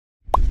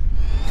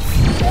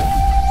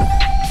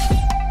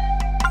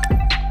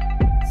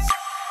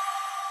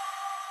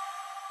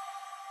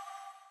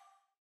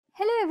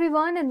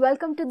everyone and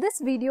welcome to this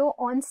video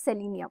on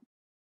Selenium.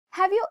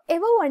 Have you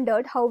ever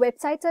wondered how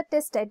websites are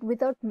tested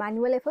without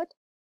manual effort?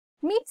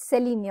 Meet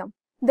Selenium,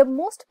 the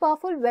most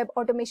powerful web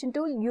automation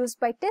tool used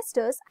by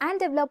testers and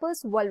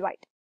developers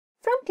worldwide.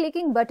 From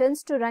clicking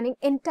buttons to running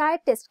entire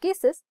test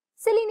cases,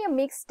 Selenium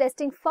makes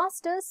testing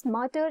faster,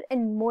 smarter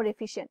and more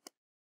efficient.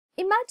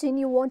 Imagine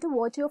you want to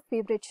watch your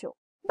favorite show,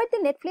 but the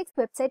Netflix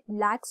website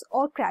lags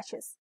or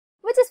crashes,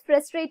 which is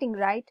frustrating,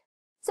 right?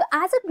 So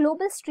as a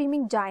global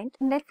streaming giant,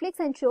 Netflix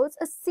ensures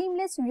a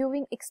seamless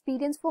viewing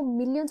experience for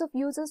millions of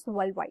users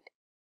worldwide.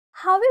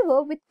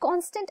 However, with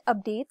constant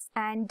updates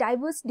and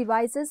diverse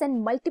devices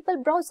and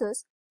multiple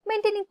browsers,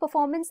 maintaining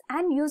performance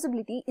and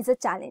usability is a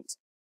challenge.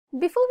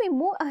 Before we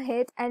move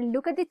ahead and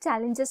look at the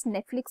challenges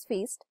Netflix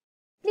faced,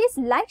 please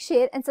like,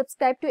 share and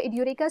subscribe to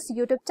Edureka's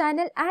YouTube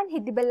channel and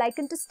hit the bell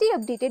icon to stay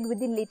updated with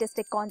the latest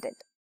tech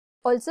content.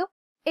 Also,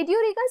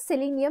 Edureka's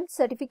Selenium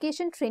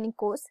certification training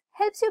course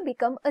helps you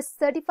become a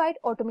certified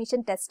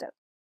automation tester.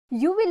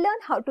 You will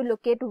learn how to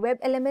locate web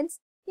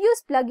elements,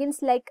 use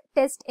plugins like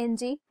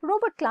TestNG,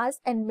 robot class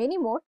and many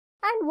more,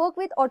 and work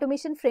with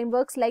automation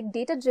frameworks like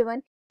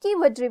data-driven,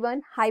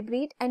 keyword-driven,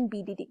 hybrid and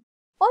BDD.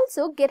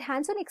 Also, get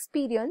hands-on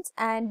experience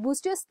and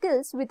boost your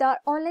skills with our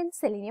online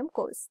Selenium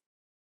course.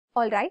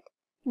 Alright,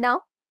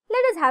 now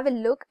let us have a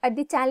look at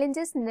the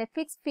challenges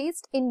Netflix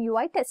faced in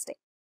UI testing.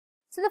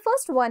 So the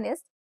first one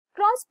is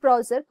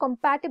cross-browser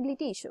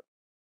compatibility issue.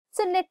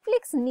 So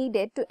Netflix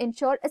needed to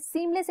ensure a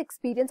seamless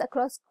experience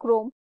across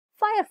Chrome,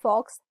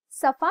 Firefox,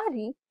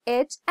 Safari,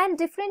 Edge and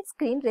different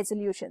screen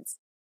resolutions.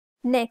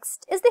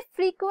 Next is the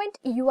frequent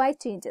UI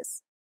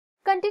changes.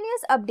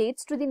 Continuous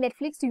updates to the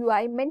Netflix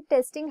UI meant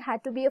testing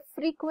had to be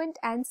frequent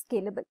and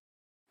scalable.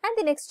 And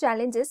the next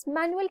challenge is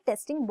manual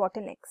testing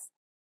bottlenecks.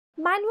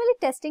 Manually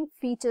testing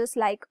features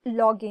like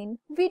login,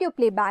 video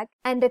playback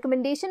and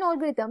recommendation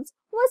algorithms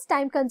was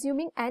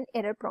time-consuming and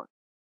error-prone.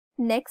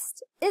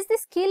 Next is the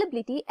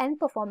scalability and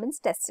performance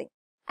testing,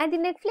 and the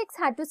Netflix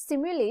had to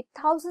simulate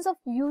thousands of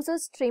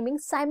users streaming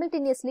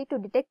simultaneously to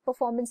detect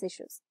performance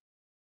issues.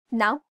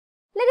 Now,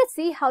 let us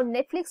see how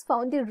Netflix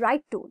found the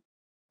right tool.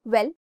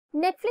 Well,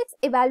 Netflix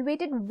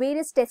evaluated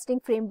various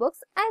testing frameworks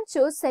and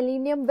chose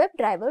Selenium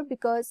WebDriver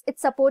because it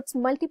supports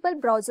multiple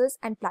browsers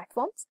and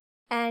platforms,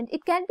 and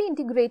it can be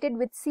integrated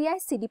with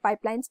CI/CD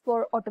pipelines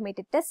for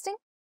automated testing,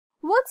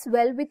 works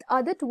well with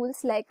other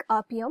tools like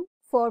RPM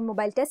for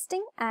mobile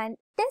testing and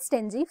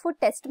TestNG for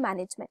test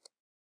management.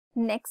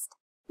 Next,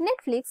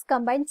 Netflix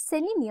combined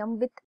Selenium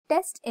with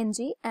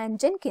TestNG and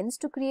Jenkins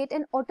to create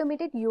an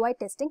automated UI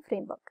testing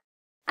framework.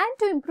 And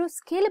to improve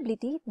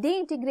scalability, they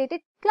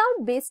integrated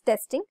cloud-based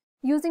testing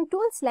using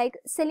tools like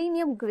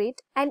Selenium Grid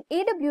and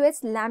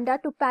AWS Lambda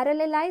to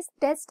parallelize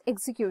test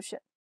execution.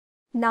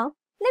 Now,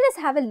 let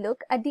us have a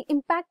look at the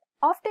impact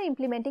after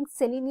implementing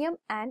Selenium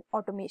and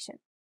automation.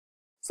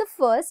 So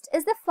first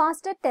is the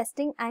faster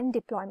testing and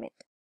deployment.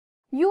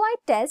 UI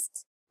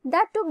tests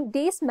that took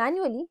days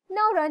manually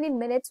now run in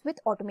minutes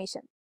with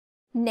automation.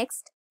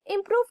 Next,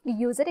 improved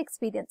user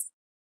experience.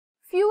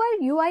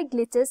 Fewer UI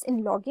glitches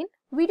in login,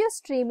 video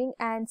streaming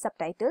and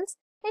subtitles,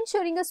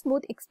 ensuring a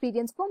smooth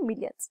experience for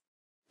millions.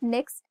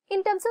 Next,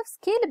 in terms of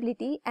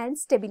scalability and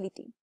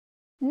stability.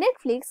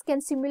 Netflix can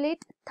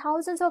simulate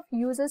thousands of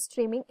users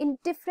streaming in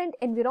different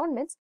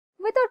environments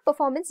without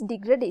performance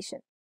degradation.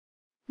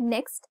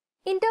 Next,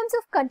 in terms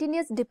of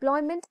continuous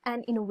deployment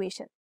and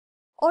innovation.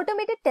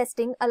 Automated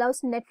testing allows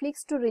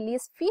Netflix to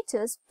release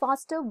features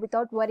faster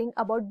without worrying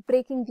about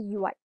breaking the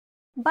UI.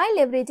 By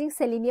leveraging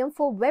Selenium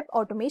for web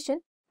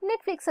automation,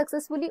 Netflix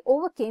successfully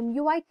overcame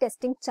UI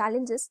testing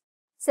challenges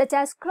such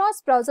as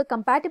cross-browser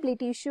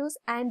compatibility issues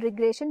and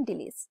regression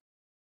delays.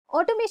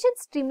 Automation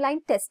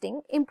streamlined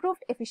testing,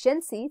 improved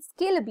efficiency,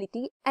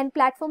 scalability, and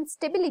platform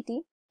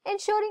stability,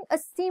 ensuring a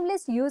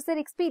seamless user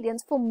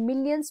experience for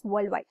millions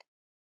worldwide.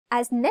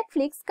 As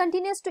Netflix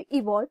continues to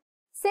evolve,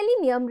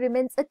 Selenium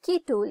remains a key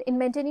tool in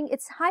maintaining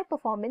its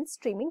high-performance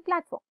streaming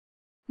platform.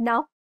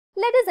 Now,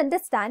 let us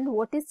understand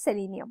what is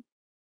Selenium.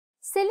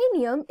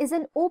 Selenium is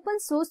an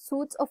open-source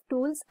suite of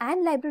tools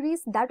and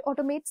libraries that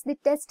automates the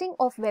testing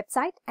of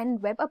website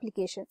and web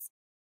applications.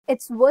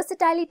 Its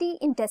versatility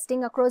in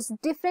testing across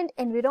different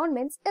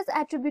environments is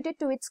attributed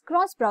to its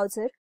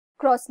cross-browser,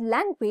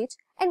 cross-language,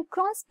 and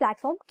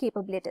cross-platform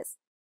capabilities.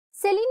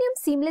 Selenium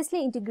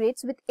seamlessly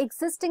integrates with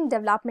existing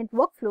development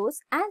workflows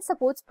and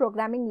supports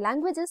programming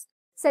languages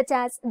such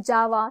as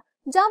Java,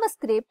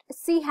 JavaScript,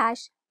 C#,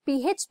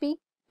 PHP,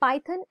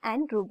 Python,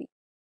 and Ruby.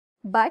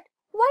 But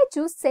why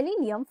choose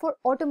Selenium for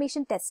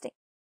automation testing?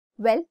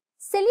 Well,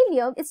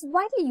 Selenium is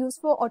widely used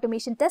for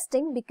automation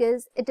testing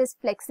because it is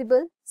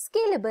flexible,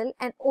 scalable,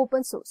 and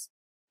open source.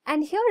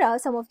 And here are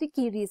some of the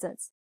key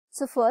reasons.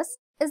 So first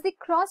is the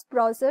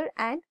cross-browser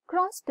and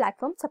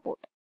cross-platform support.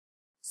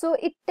 So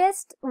it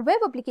tests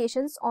web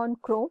applications on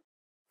Chrome,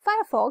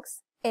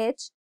 Firefox,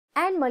 Edge,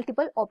 and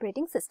multiple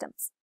operating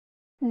systems.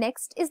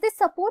 Next is this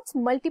supports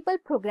multiple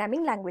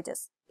programming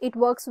languages. It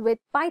works with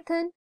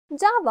Python,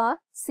 Java,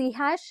 C#,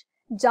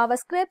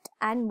 JavaScript,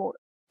 and more,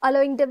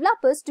 allowing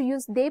developers to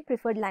use their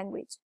preferred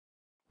language.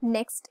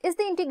 Next is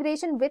the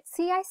integration with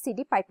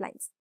CI/CD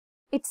pipelines.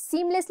 It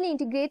seamlessly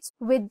integrates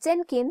with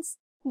Jenkins,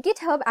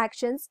 GitHub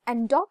Actions,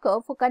 and Docker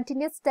for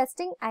continuous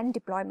testing and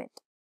deployment.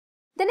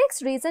 The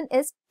next reason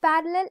is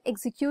parallel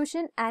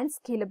execution and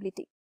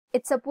scalability.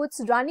 It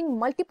supports running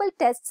multiple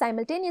tests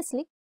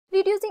simultaneously,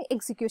 reducing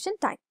execution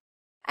time.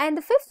 And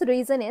the fifth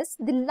reason is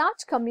the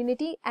large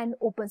community and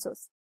open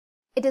source.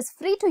 It is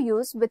free to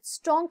use with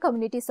strong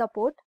community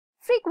support,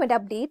 frequent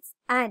updates,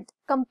 and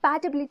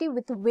compatibility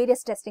with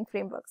various testing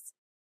frameworks.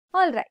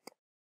 Alright,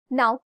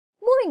 now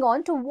moving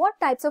on to what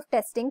types of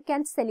testing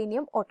can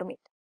Selenium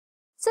automate.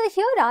 So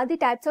here are the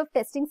types of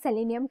testing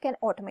Selenium can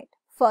automate.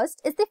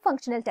 First is the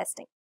functional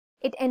testing.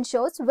 It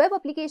ensures web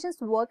applications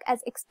work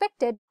as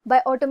expected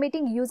by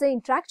automating user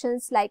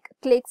interactions like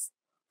clicks,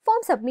 form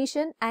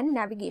submission, and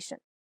navigation.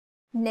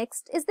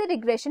 Next is the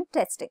regression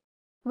testing,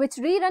 which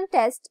rerun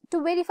tests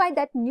to verify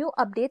that new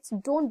updates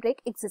don't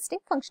break existing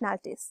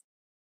functionalities.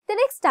 The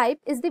next type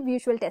is the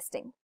visual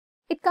testing.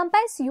 It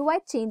compares UI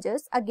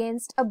changes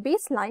against a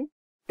baseline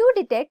to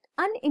detect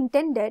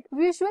unintended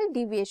visual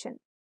deviation.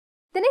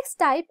 The next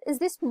type is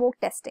the smoke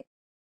testing,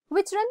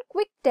 which run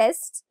quick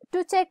tests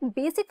to check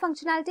basic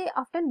functionality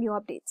after new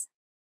updates.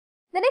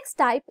 The next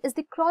type is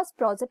the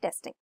cross-browser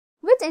testing,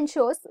 which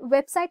ensures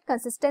website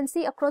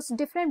consistency across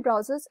different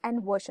browsers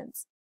and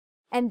versions.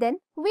 And then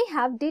we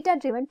have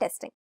data-driven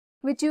testing,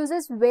 which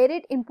uses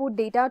varied input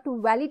data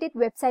to validate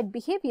website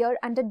behavior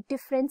under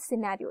different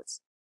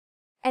scenarios.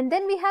 And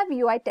then we have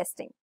UI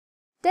testing.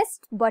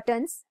 Test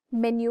buttons,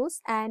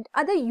 menus, and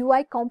other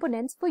UI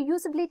components for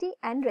usability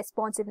and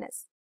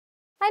responsiveness.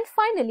 And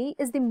finally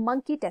is the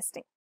monkey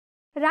testing.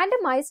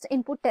 Randomized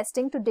input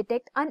testing to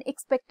detect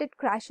unexpected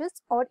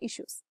crashes or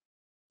issues.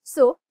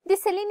 So, the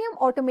Selenium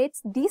automates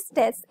these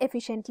tests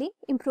efficiently,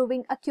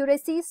 improving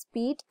accuracy,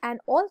 speed,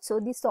 and also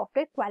the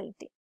software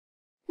quality.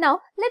 Now,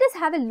 let us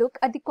have a look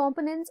at the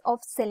components of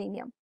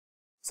Selenium.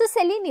 So,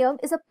 Selenium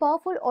is a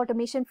powerful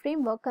automation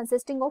framework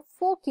consisting of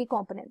 4 key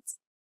components.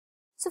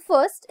 So,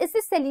 first is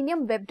the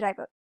Selenium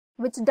WebDriver,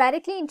 which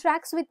directly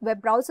interacts with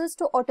web browsers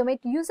to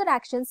automate user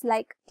actions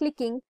like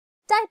clicking,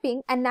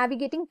 typing, and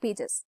navigating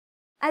pages.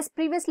 As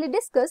previously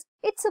discussed,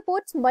 it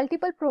supports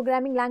multiple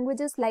programming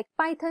languages like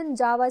Python,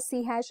 Java,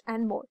 C#,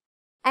 and more,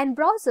 and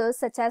browsers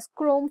such as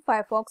Chrome,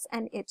 Firefox,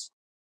 and Edge.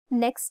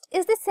 Next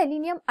is the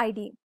Selenium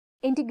IDE,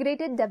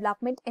 Integrated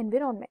Development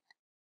Environment,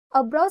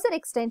 a browser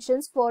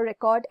extensions for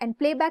record and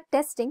playback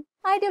testing,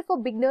 ideal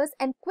for beginners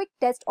and quick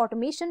test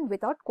automation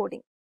without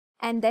coding.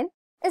 And then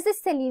is the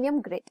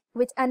Selenium Grid,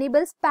 which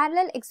enables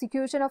parallel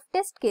execution of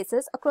test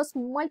cases across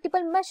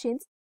multiple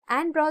machines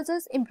and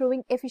browsers,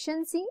 improving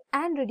efficiency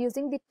and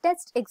reducing the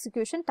test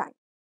execution time.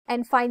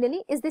 And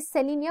finally is the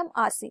Selenium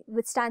RC,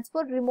 which stands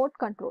for Remote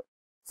Control.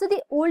 So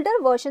the older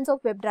versions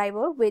of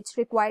WebDriver, which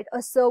required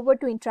a server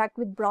to interact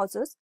with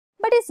browsers,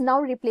 but is now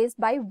replaced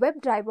by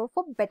WebDriver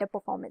for better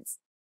performance.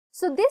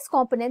 So these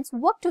components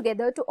work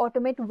together to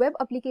automate web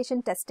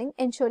application testing,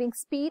 ensuring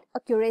speed,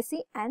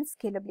 accuracy, and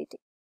scalability.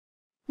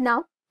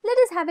 Now, let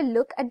us have a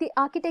look at the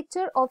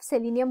architecture of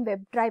Selenium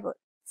WebDriver,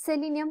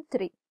 Selenium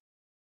 3.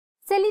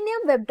 Selenium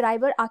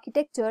WebDriver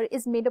architecture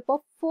is made up of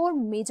 4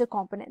 major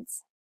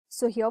components.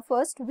 So here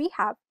first we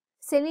have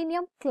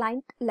Selenium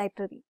Client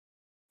Library.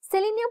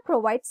 Selenium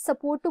provides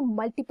support to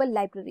multiple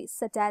libraries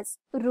such as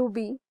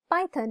Ruby,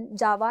 Python,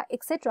 Java,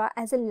 etc.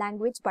 as a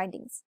language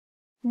bindings.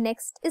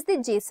 Next is the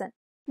JSON,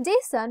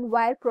 JSON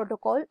Wire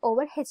Protocol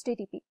over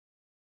HTTP.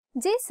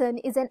 JSON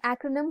is an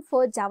acronym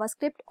for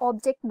JavaScript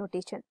Object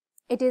Notation.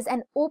 It is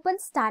an open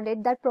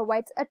standard that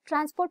provides a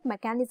transport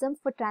mechanism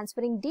for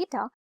transferring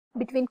data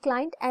between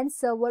client and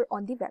server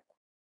on the web.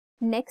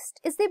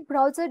 Next is the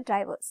browser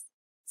drivers.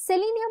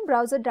 Selenium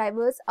browser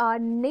drivers are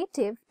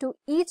native to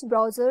each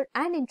browser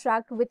and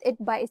interact with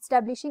it by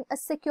establishing a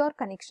secure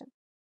connection.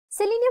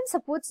 Selenium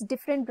supports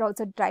different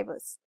browser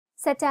drivers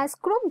such as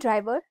Chrome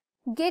driver,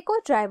 Gecko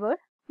driver,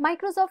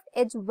 Microsoft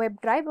Edge web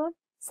driver,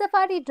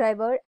 Safari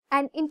driver,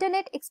 and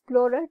Internet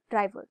Explorer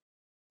driver.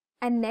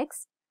 And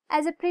next,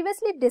 as I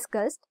previously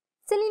discussed,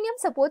 Selenium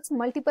supports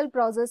multiple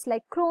browsers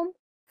like Chrome,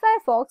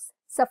 Firefox,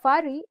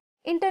 Safari,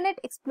 Internet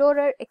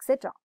Explorer,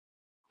 etc.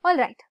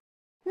 Alright,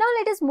 now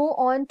let us move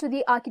on to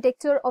the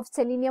architecture of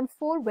Selenium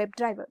 4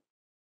 WebDriver.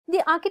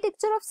 The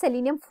architecture of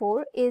Selenium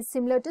 4 is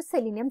similar to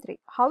Selenium 3.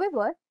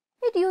 However,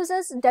 it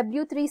uses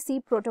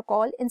W3C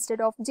protocol instead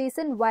of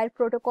JSON Wire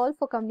Protocol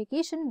for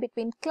communication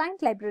between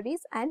client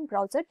libraries and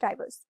browser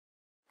drivers.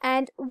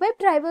 And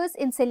WebDrivers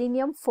in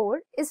Selenium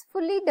 4 is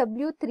fully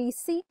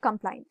W3C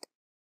compliant.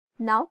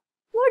 Now,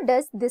 what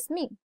does this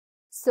mean?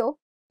 So,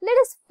 let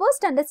us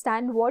first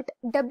understand what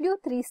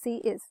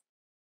W3C is.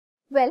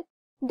 Well,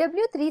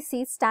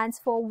 W3C stands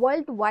for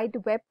World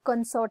Wide Web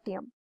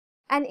Consortium,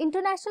 an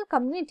international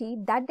community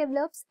that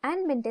develops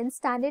and maintains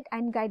standards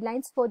and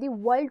guidelines for the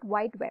World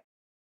Wide Web.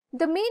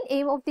 The main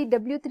aim of the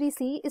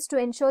W3C is to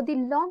ensure the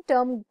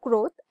long-term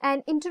growth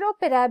and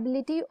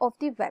interoperability of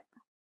the web.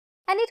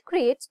 And it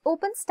creates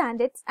open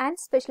standards and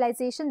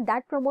specialization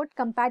that promote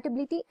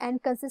compatibility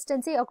and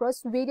consistency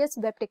across various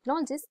web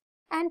technologies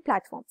and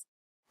platforms.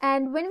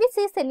 And when we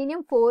say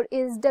Selenium 4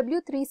 is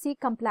W3C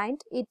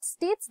compliant, it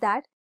states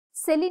that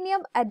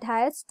Selenium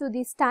adheres to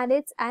the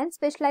standards and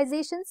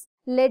specializations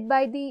led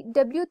by the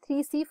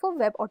W3C for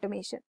web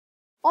automation.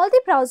 All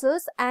the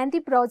browsers and the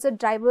browser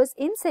drivers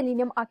in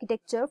Selenium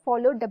architecture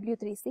follow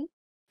W3C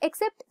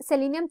except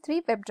Selenium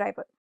 3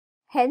 WebDriver.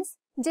 Hence,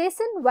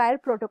 JSON wire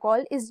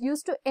protocol is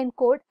used to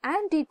encode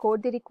and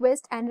decode the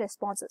requests and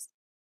responses.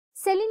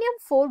 Selenium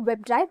 4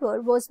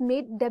 WebDriver was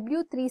made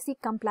W3C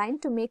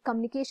compliant to make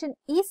communication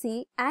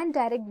easy and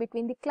direct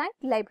between the client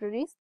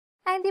libraries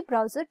and the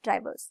browser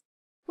drivers,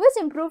 which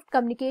improved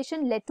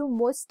communication led to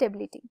more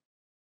stability.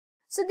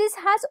 So this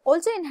has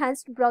also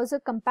enhanced browser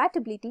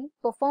compatibility,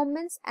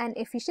 performance and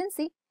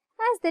efficiency,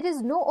 as there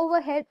is no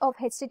overhead of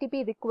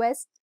HTTP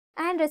requests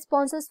and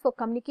responses for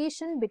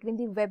communication between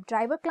the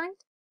WebDriver client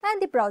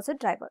and the browser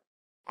driver.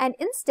 And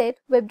instead,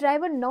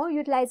 WebDriver now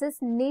utilizes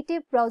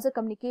native browser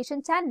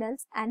communication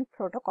channels and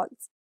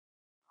protocols.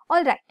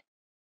 Alright,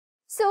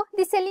 so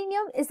the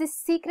Selenium is the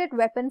secret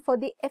weapon for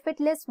the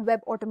effortless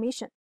web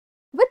automation.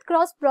 With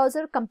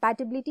cross-browser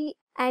compatibility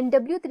and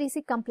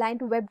W3C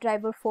compliant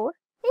WebDriver 4,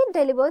 it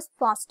delivers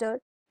faster,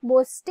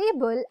 more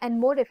stable and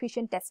more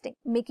efficient testing,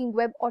 making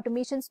web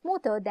automation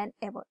smoother than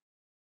ever.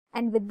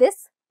 And with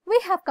this, we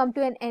have come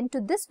to an end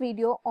to this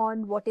video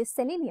on what is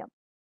Selenium.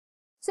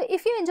 So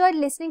if you enjoyed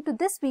listening to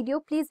this video,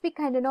 please be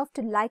kind enough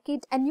to like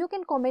it and you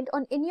can comment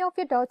on any of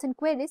your doubts and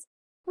queries.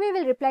 We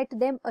will reply to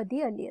them at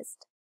the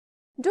earliest.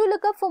 Do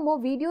look up for more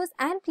videos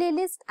and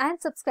playlists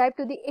and subscribe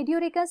to the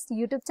Edureka's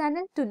YouTube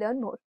channel to learn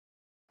more.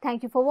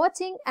 Thank you for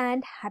watching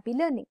and happy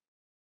learning.